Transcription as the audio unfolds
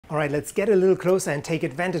All right, let's get a little closer and take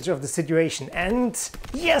advantage of the situation. And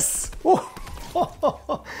yes!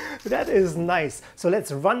 Oh, that is nice. So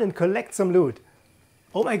let's run and collect some loot.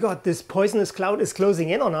 Oh my god, this poisonous cloud is closing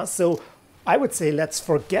in on us. So I would say let's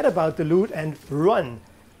forget about the loot and run.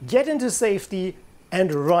 Get into safety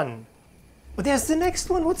and run. But there's the next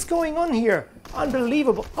one. What's going on here?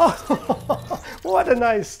 Unbelievable. Oh, what a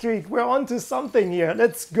nice streak. We're on to something here.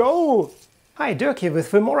 Let's go. Hi, Dirk here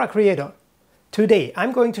with Filmora Creator. Today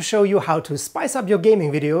I'm going to show you how to spice up your gaming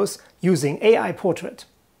videos using AI Portrait.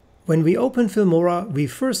 When we open Filmora, we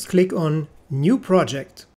first click on New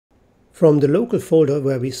Project. From the local folder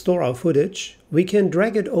where we store our footage, we can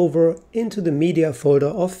drag it over into the media folder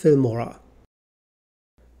of Filmora.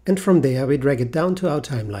 And from there we drag it down to our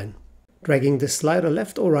timeline. Dragging the slider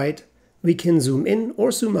left or right, we can zoom in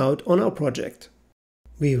or zoom out on our project.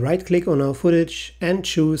 We right-click on our footage and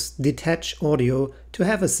choose Detach Audio to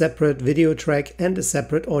have a separate video track and a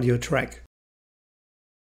separate audio track.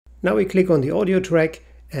 Now we click on the audio track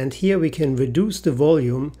and here we can reduce the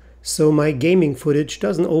volume so my gaming footage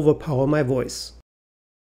doesn't overpower my voice.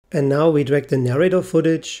 And now we drag the narrator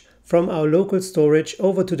footage from our local storage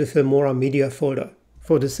over to the Filmora media folder.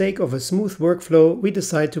 For the sake of a smooth workflow, we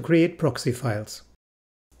decide to create proxy files.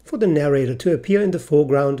 For the narrator to appear in the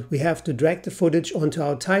foreground, we have to drag the footage onto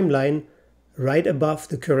our timeline right above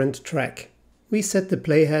the current track. We set the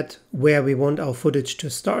playhead where we want our footage to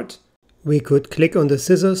start. We could click on the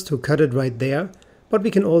scissors to cut it right there, but we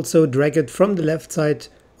can also drag it from the left side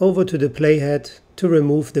over to the playhead to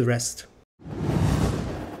remove the rest.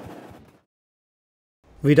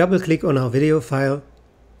 We double click on our video file,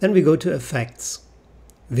 then we go to Effects,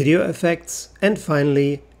 Video Effects and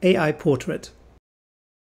finally AI Portrait.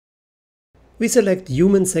 We select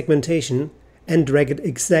Human Segmentation and drag it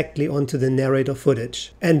exactly onto the narrator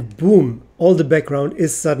footage. And boom, all the background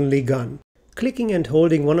is suddenly gone. Clicking and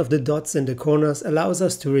holding one of the dots in the corners allows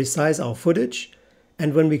us to resize our footage,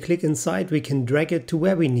 and when we click inside we can drag it to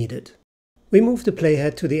where we need it. We move the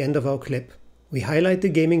playhead to the end of our clip. We highlight the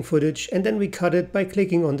gaming footage and then we cut it by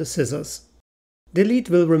clicking on the scissors.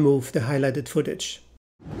 Delete will remove the highlighted footage.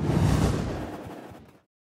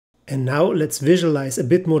 And now let's visualize a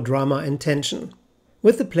bit more drama and tension.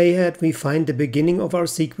 With the playhead we find the beginning of our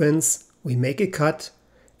sequence, we make a cut,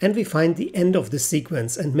 and we find the end of the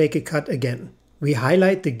sequence and make a cut again. We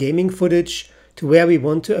highlight the gaming footage to where we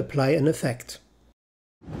want to apply an effect.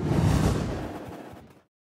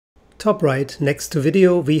 Top right, next to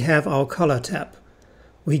video, we have our color tab.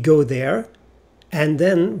 We go there, and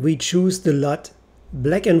then we choose the LUT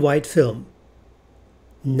black and white film.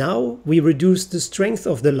 Now we reduce the strength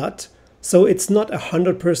of the LUT, so it's not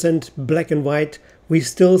 100% black and white. We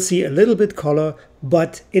still see a little bit color,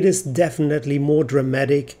 but it is definitely more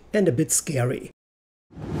dramatic and a bit scary.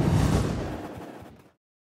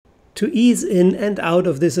 To ease in and out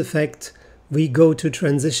of this effect, we go to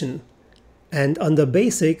Transition. And under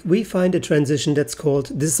Basic, we find a transition that's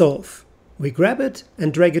called Dissolve. We grab it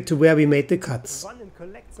and drag it to where we made the cuts.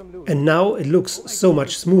 And now it looks so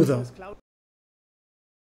much smoother.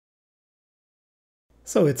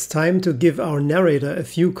 So it's time to give our narrator a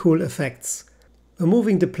few cool effects. We're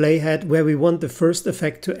moving the playhead where we want the first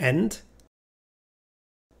effect to end.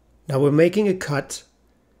 Now we're making a cut.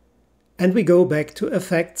 And we go back to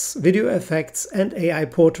Effects, Video Effects and AI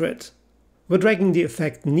Portrait. We're dragging the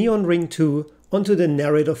effect Neon Ring 2 onto the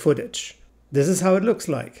narrator footage. This is how it looks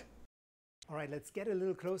like. Alright, let's get a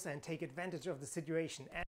little closer and take advantage of the situation.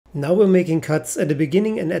 Now we're making cuts at the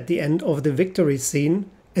beginning and at the end of the victory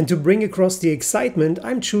scene. And to bring across the excitement,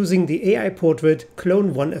 I'm choosing the AI Portrait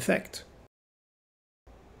Clone 1 effect.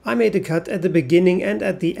 I made a cut at the beginning and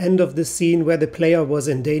at the end of the scene where the player was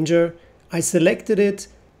in danger. I selected it.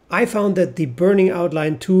 I found that the Burning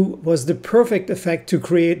Outline 2 was the perfect effect to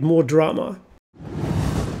create more drama.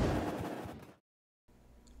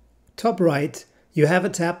 Top right, you have a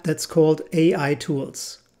tab that's called AI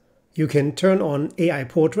Tools. You can turn on AI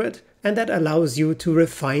Portrait and that allows you to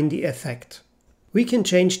refine the effect. We can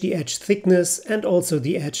change the edge thickness and also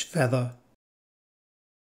the edge feather.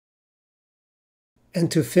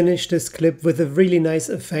 And to finish this clip with a really nice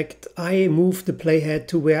effect, I moved the playhead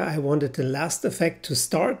to where I wanted the last effect to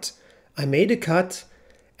start. I made a cut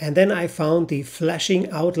and then I found the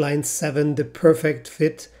Flashing Outline 7 the perfect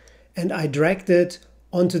fit and I dragged it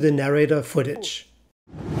onto the narrator footage.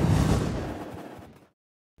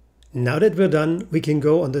 Now that we're done, we can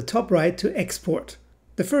go on the top right to export.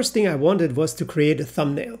 The first thing I wanted was to create a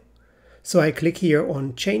thumbnail. So I click here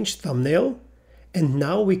on Change Thumbnail and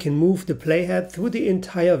now we can move the playhead through the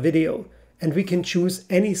entire video and we can choose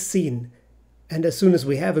any scene. And as soon as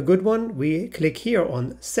we have a good one, we click here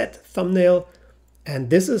on Set Thumbnail And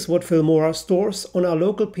this is what Filmora stores on our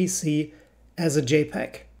local PC as a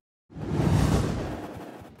JPEG.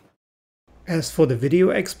 As for the video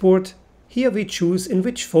export, here we choose in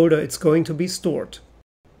which folder it's going to be stored.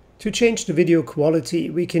 To change the video quality,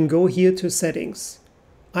 we can go here to Settings.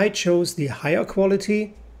 I chose the higher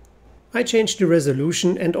quality. I changed the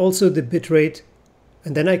resolution and also the bitrate,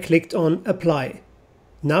 and then I clicked on Apply.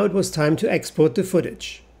 Now it was time to export the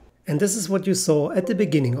footage. And this is what you saw at the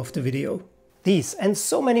beginning of the video. These and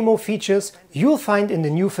so many more features you'll find in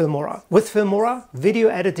the new Filmora. With Filmora, video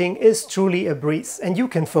editing is truly a breeze and you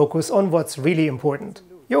can focus on what's really important: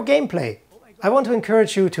 your gameplay. I want to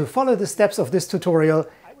encourage you to follow the steps of this tutorial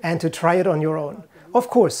and to try it on your own. Of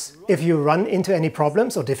course, if you run into any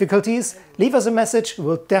problems or difficulties, leave us a message,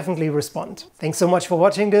 we'll definitely respond. Thanks so much for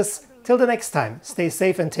watching this. Till the next time, stay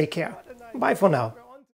safe and take care. Bye for now.